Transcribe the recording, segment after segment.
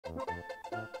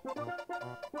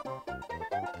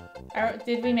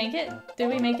Did we make it? Did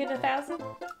we make it 1,000?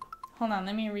 Hold on,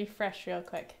 let me refresh real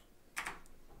quick.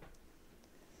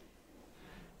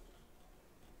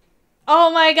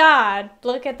 Oh my god,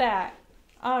 look at that.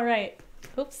 All right.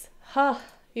 Oops. Huh.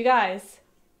 You guys,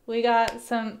 we got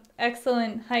some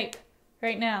excellent hype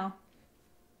right now.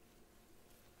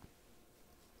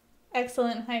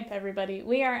 Excellent hype, everybody.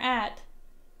 We are at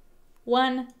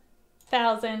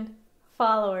 1,000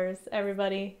 followers,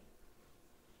 everybody.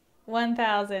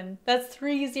 1,000. That's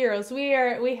 3 zeros.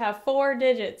 We have 4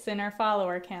 digits in our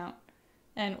follower count.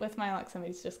 And with my luck,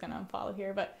 somebody's just gonna unfollow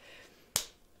here, but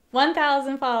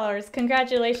 1,000 followers.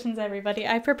 Congratulations, everybody.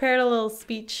 I prepared a little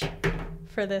speech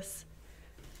for this.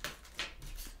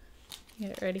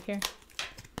 Get it ready here.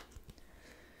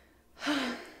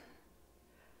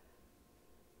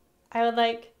 I would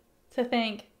like to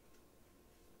thank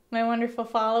my wonderful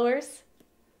followers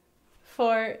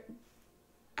for...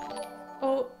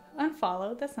 Oh,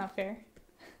 unfollowed. That's not fair.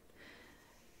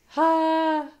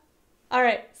 Alright,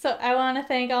 so I want to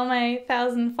thank all my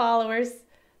 1,000 followers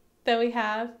that we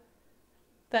have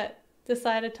that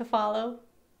decided to follow,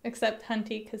 except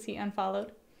Hunty because he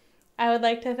unfollowed. I would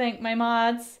like to thank my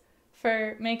mods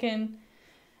for making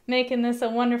this a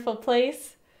wonderful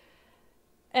place.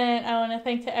 And I want to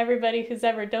thank to everybody who's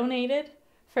ever donated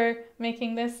for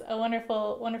making this a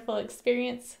wonderful, wonderful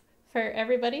experience for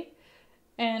everybody.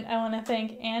 And I want to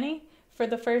thank Annie for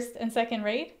the first and second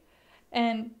raid.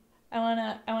 And I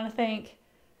want to thank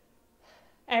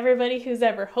everybody who's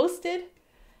ever hosted.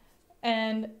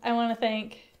 And I want to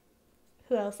thank,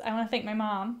 who else? I want to thank my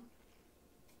mom.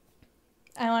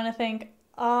 I want to thank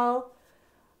all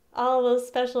those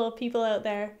special people out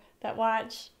there that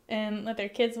watch and let their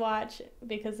kids watch,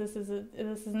 because this is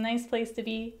a nice place to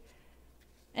be.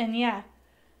 And yeah,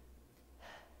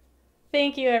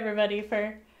 thank you everybody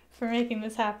for making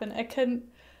this happen. I couldn't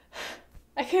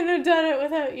have done it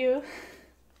without you.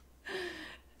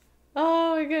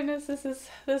 Oh my goodness, this is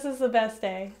the best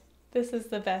day. This is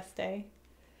the best day.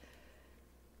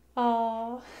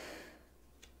 Oh,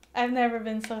 I've never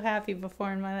been so happy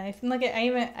before in my life. And look at, I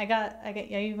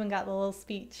even got the little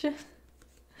speech.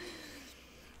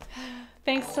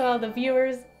 Thanks to all the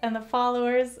viewers and the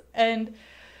followers and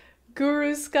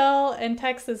Guru Skull and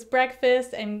Texas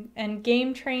Breakfast and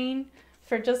Game Train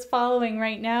for just following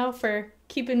right now, for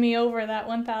keeping me over that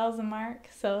 1,000 mark.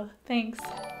 So thanks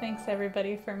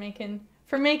everybody for making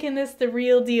this the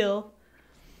real deal.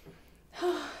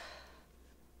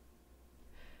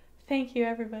 Thank you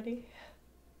everybody.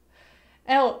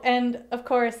 Oh, and of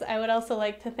course I would also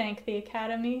like to thank the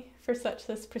Academy for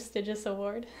this prestigious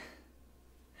award.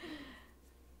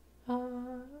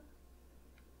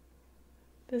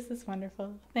 This is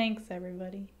wonderful. Thanks,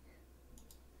 everybody.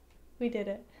 We did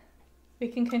it. We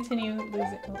can continue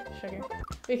losing... Oh, sugar.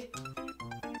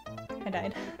 I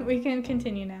died. We can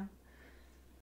continue now.